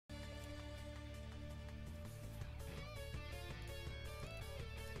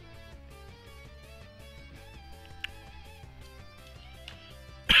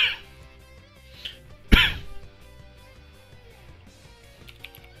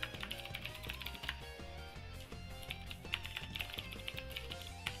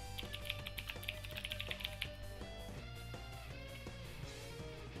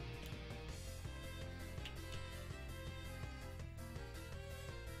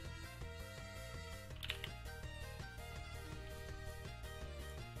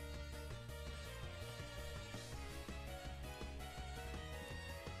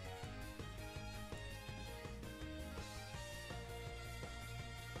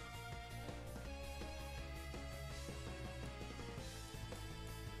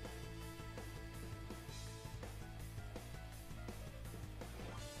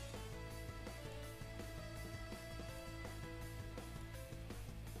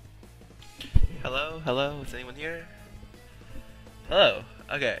Hello, hello. Is anyone here? Hello.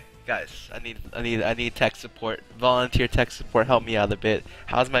 Okay, guys. I need tech support. Volunteer tech support. Help me out a bit.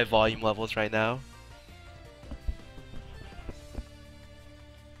 How's my volume levels right now?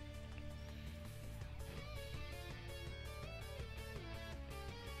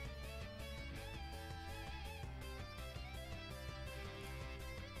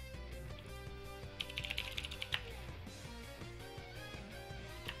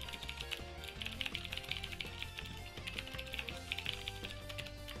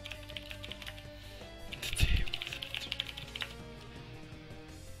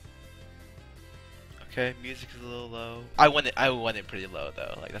 Okay, music is a little low. I want it pretty low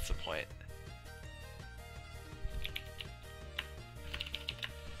though. Like that's the point.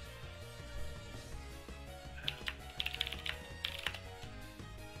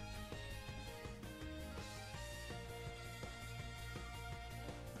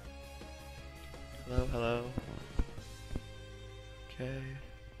 Hello, hello. Okay.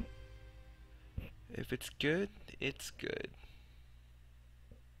 If it's good, it's good.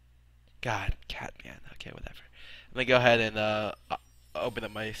 God, cat man. Okay, whatever. I'm gonna go ahead and open up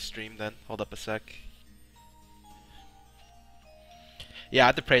my stream then. Hold up a sec. Yeah, I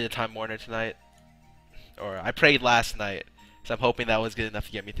have to pray to Time Warner tonight. Or I prayed last night. So I'm hoping that was good enough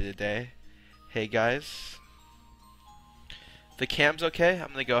to get me through the day. Hey guys. The cam's okay?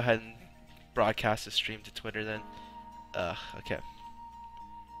 I'm gonna go ahead and broadcast the stream to Twitter then. Okay.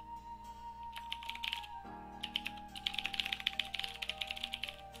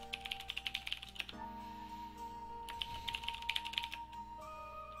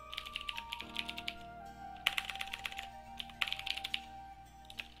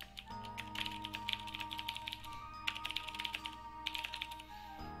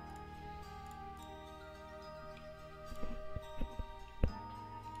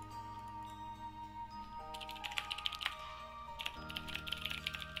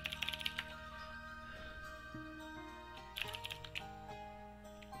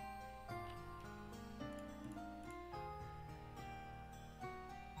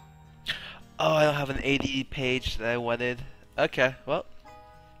 Oh, I don't have an 80 page that I wanted. Okay, well.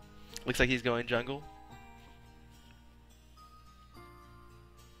 Looks like he's going jungle.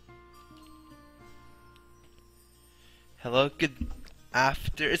 Hello, good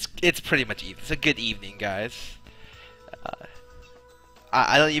after. It's pretty much evening. It's a good evening, guys. Uh,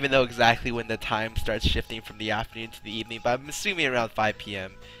 I don't even know exactly when the time starts shifting from the afternoon to the evening, but I'm assuming around 5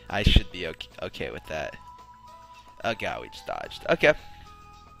 p.m. I should be okay with that. Oh god, we just dodged. Okay.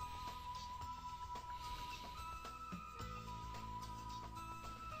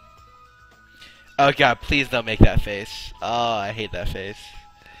 Oh god, please don't make that face. Oh, I hate that face.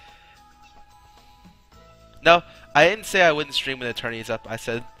 No, I didn't say I wouldn't stream when Eternity's up. I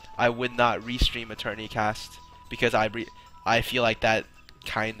said I would not restream Eternity Cast because I feel like that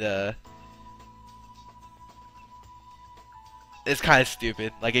kinda is kinda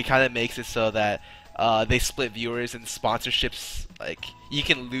stupid. Like it kinda makes it so that they split viewers and sponsorships. Like you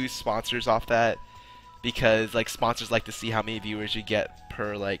can lose sponsors off that because like sponsors like to see how many viewers you get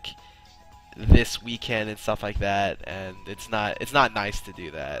per like this weekend and stuff like that, and it's not nice to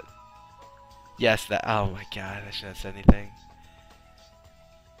do that. Yes, that. Oh my god, I shouldn't have said anything.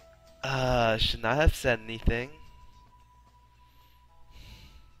 Should not have said anything.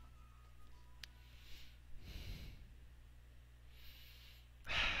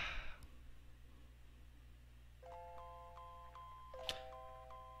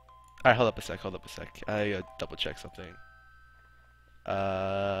 Alright, hold up a sec, hold up a sec. I gotta double check something.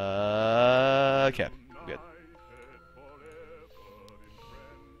 Okay, I'm good.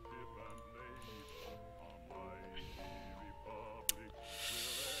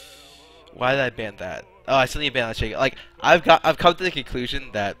 Why did I ban that? Oh, I still need to ban that Shaco. Like, I've come to the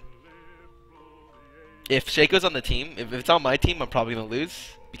conclusion that if Shaco's on the team, if it's on my team, I'm probably gonna lose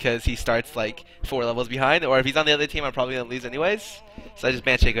because he starts like 4 levels behind, or if he's on the other team, I'm probably gonna lose anyways. So I just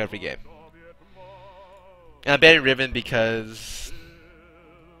ban Shaco every game. And I banned Riven because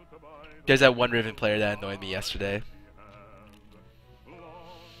there's that one Riven player that annoyed me yesterday.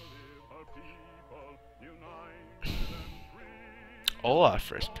 Olaf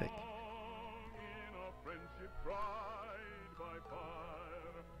first pick.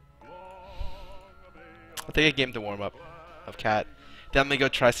 I'll take a game to warm up of Cat. Then I'm gonna go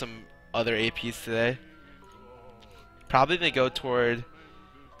try some other APs today. Probably gonna go toward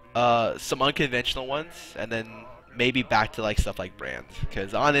some unconventional ones, and then maybe back to like stuff like Brand.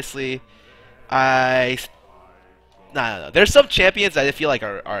 Because honestly, no. There's some champions that I feel like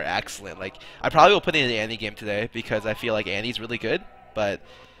are excellent. Like I probably will put in an Annie game today because I feel like Annie's really good. But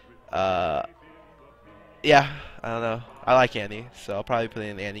Yeah, I don't know. I like Annie, so I'll probably play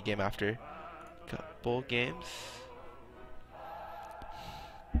an Annie game after a couple games.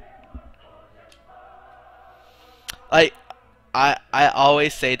 Like I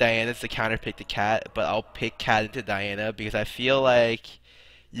always say Diana's the counter pick to Cat, but I'll pick Cat into Diana because I feel like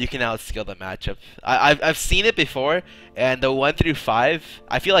you can outskill the matchup. I've seen it before, and the 1 through 5,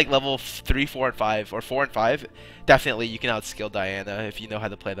 I feel like level 3, 4, and 5, or 4 and 5, definitely you can outskill Diana if you know how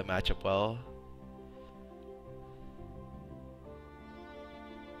to play the matchup well.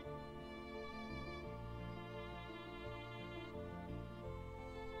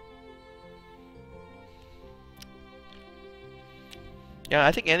 Yeah,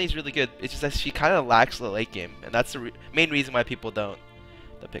 I think Annie's really good. It's just that she kind of lacks the late game, and that's the main reason why people don't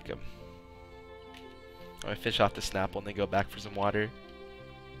pick him. I'm gonna fish off the Snapple and then go back for some water.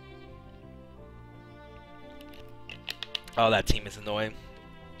 Oh, that team is annoying.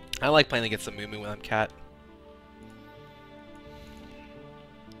 I like playing against the Moo Moo when I'm Cat.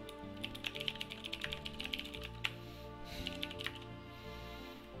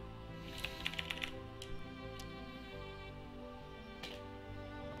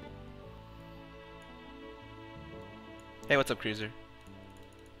 Hey, what's up, Cruiser?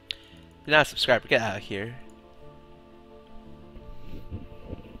 You're not a subscriber. Get out of here.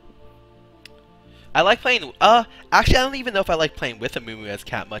 I like playing. Actually, I don't even know if I like playing with a Moo Moo as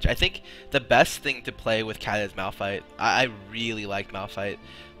Cat much. I think the best thing to play with Cat is Malphite. I really like Malphite,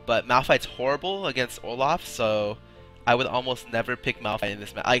 but Malphite's horrible against Olaf, so I would almost never pick Malphite in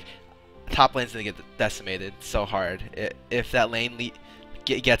this match. Like, top lane's gonna get decimated so hard. If that lane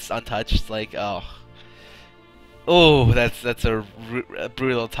gets untouched, like, oh, that's a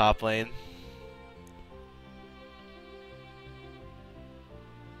brutal top lane.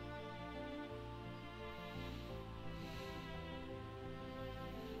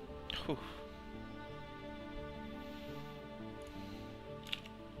 Whew.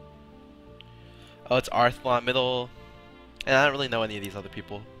 Oh, it's Arthlon middle, and I don't really know any of these other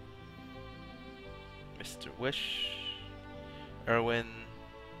people. Mr. Wish, Erwin.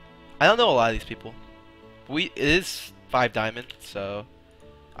 I don't know a lot of these people. It is 5 diamond, so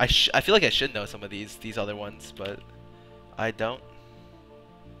I feel like I should know some of these other ones, but I don't.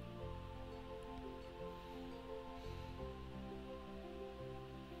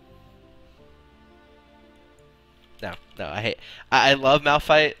 No, I love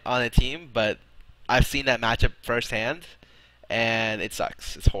Malphite on a team, but I've seen that matchup firsthand, and it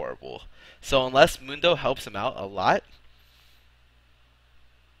sucks. It's horrible. So unless Mundo helps him out a lot,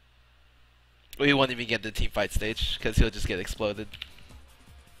 we won't even get the team fight stage because he'll just get exploded.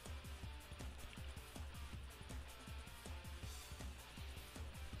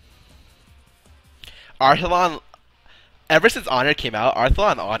 Arthelon, ever since Honor came out,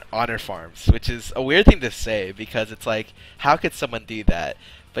 Arthelon on Honor farms, which is a weird thing to say because it's like, how could someone do that?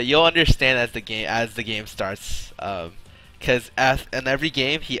 But you'll understand as the game starts, because in every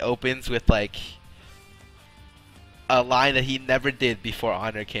game he opens with like a line that he never did before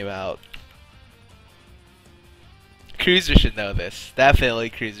Honor came out. Cruiser should know this. Definitely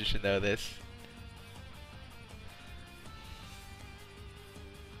Cruiser should know this.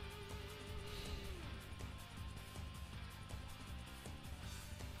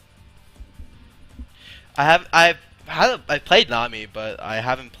 I played Nami, but I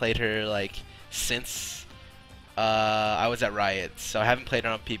haven't played her like since I was at Riot, so I haven't played her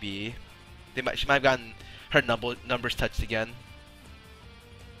on PBE. She might have gotten her numbers touched again.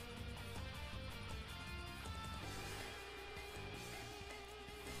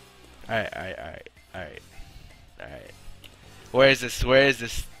 Alright. Where is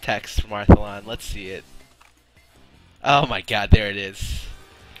this text from Arthelon? Let's see it. Oh my god, there it is.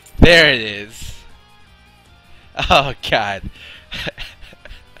 There it is. Oh god.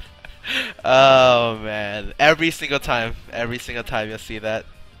 Oh man. Every single time you'll see that.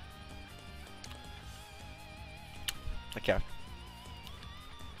 Okay.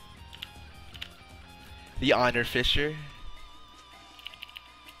 The Honor Fisher.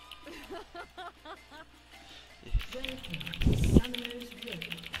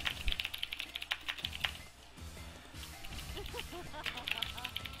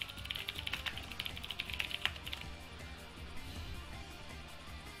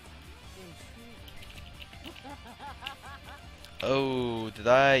 Oh, did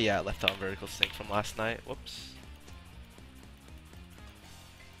I? Yeah, I left on vertical sync from last night. Whoops.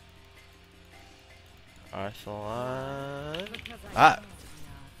 Arthelon. Ah!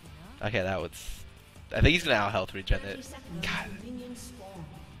 Okay, that was... I think he's gonna out health regen it. God.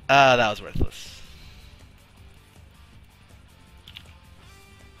 That was worthless.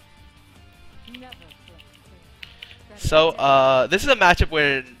 So, this is a matchup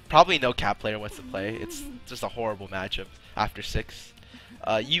where probably no cap player wants to play. It's just a horrible matchup after 6.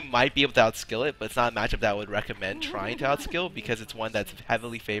 You might be able to outskill it, but it's not a matchup that I would recommend trying to outskill because it's one that's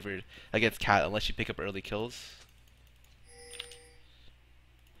heavily favored against cat unless you pick up early kills.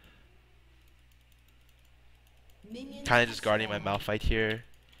 Kind of just guarding my Malphite here.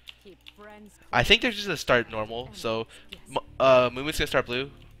 I think they're just gonna start normal. So, Movement's gonna start blue,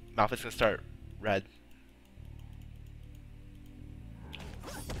 Malphite's gonna start red.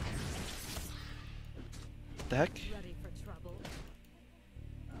 What the heck?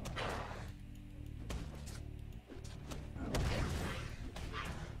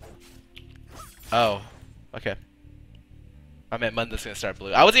 Oh, okay. I meant Munda's gonna start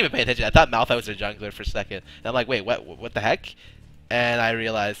blue. I wasn't even paying attention. I thought Malphite was a jungler for a second. And I'm like, wait, what the heck? And I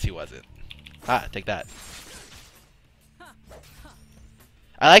realized he wasn't. Ah, take that.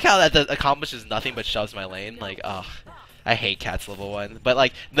 I like how that accomplishes nothing but shoves my lane. Like, ugh. I hate Cat's level 1. But,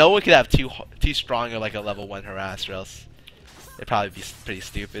 like, no one could have too strong of, like, a level 1 harass, or else it'd probably be pretty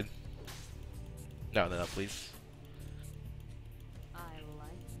stupid. No, please.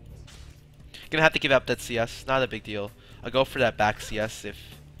 Gonna have to give up that CS. Not a big deal. I'll go for that back CS if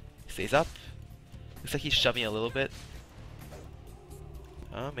he stays up. Looks like he's shoving a little bit.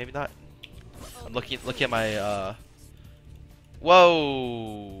 Maybe not. I'm looking at my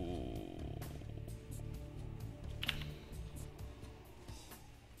whoa.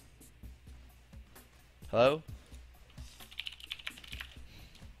 Hello?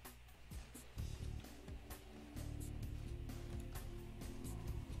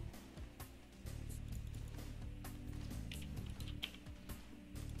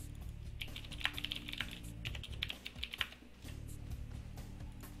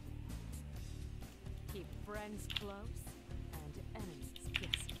 Friends close and enemies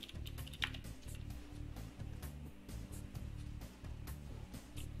guessing.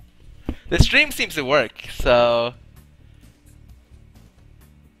 The stream seems to work, so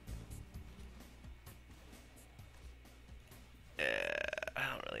I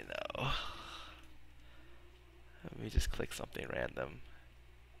don't really know. Let me just click something random.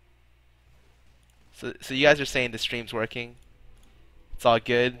 So you guys are saying the stream's working? It's all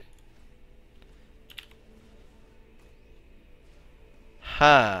good?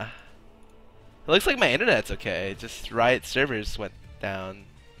 Huh. It looks like my internet's okay. Just Riot servers went down.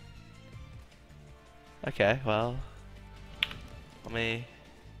 Okay, well, let me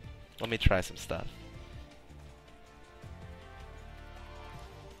try some stuff.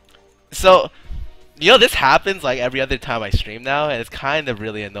 So, you know, this happens like every other time I stream now, and it's kind of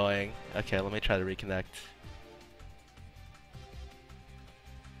really annoying. Okay, let me try to reconnect.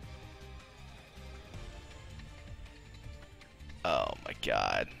 Oh my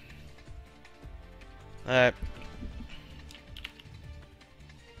god. Alright.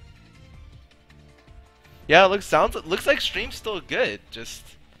 Yeah, it looks like stream's still good. Just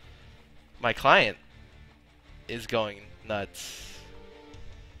my client is going nuts.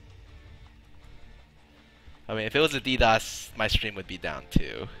 I mean, if it was a DDoS, my stream would be down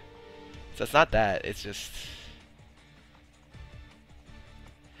too. So it's not that, it's just...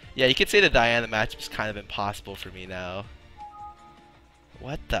 Yeah, you could say the Diana matchup is kind of impossible for me now.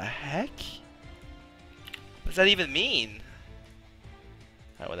 What the heck? What does that even mean?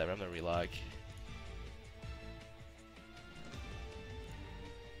 Alright, whatever, I'm gonna relog.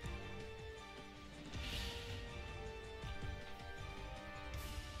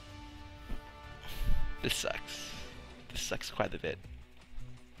 This sucks. This sucks quite a bit.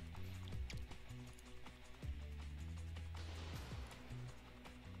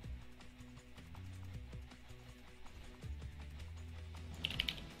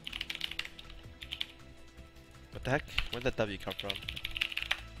 What the heck? Where'd that W come from?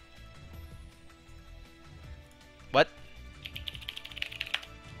 What?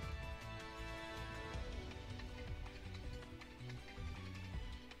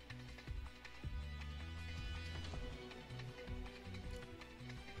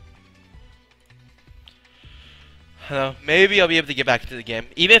 I don't know, maybe I'll be able to get back into the game.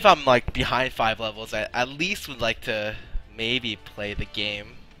 Even if I'm like behind 5 levels, I at least would like to maybe play the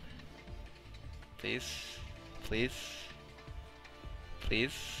game. Please? Please?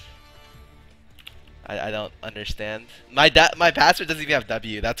 Please? I don't understand. My password doesn't even have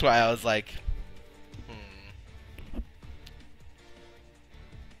W. That's why I was like,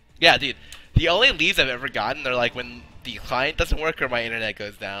 Yeah, dude. The only leaves I've ever gotten are like when the client doesn't work or my internet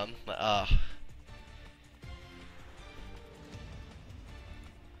goes down. Hold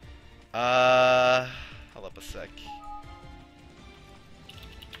up a sec.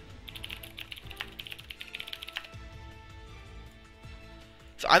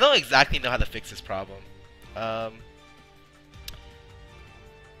 I don't exactly know how to fix this problem. Um,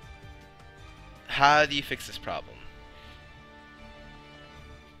 how do you fix this problem?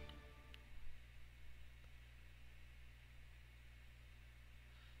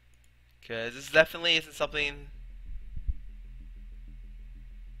 Because this definitely isn't something.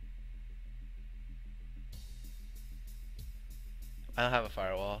 I don't have a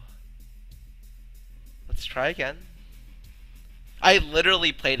firewall. Let's try again. I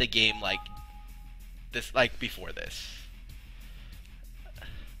literally played a game like this, like before this.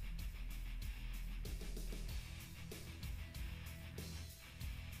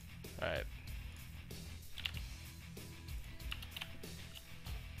 Alright.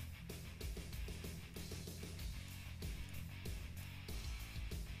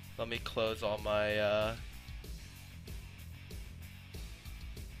 Let me close all my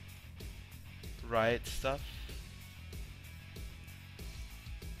riot stuff.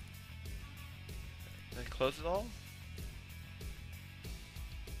 Did I close it all?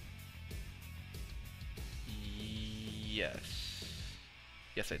 Yes.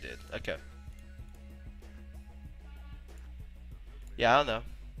 Yes, I did. Okay. Yeah, I don't know.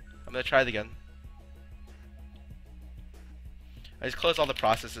 I'm gonna try it again. I just closed all the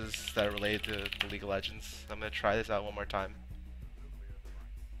processes that are related to League of Legends. I'm gonna try this out one more time.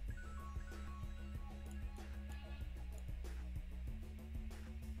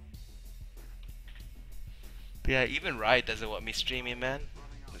 But yeah, even Riot doesn't want me streaming, man.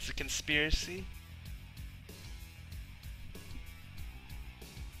 It's a conspiracy.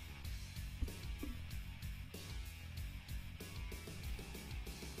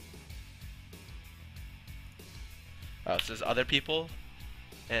 Oh, so there's other people?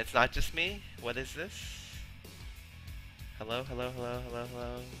 And it's not just me? What is this? Hello, hello, hello, hello,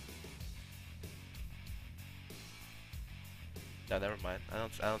 hello. No, never mind. I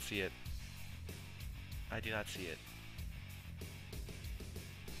don't see it. I do not see it.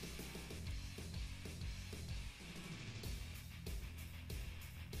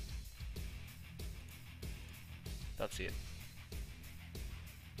 Don't see it.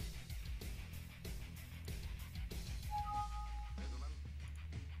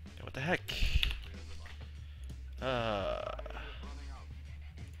 What the heck?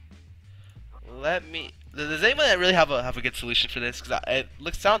 Let me. Does anyone really have a good solution for this?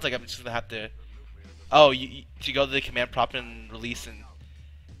 Because sounds like I'm just gonna have to. Oh, you go to the command prompt and release and.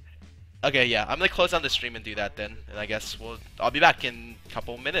 Okay, yeah, I'm gonna close down the stream and do that then, and I guess I'll be back in a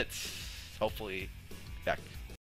couple minutes, hopefully. Back.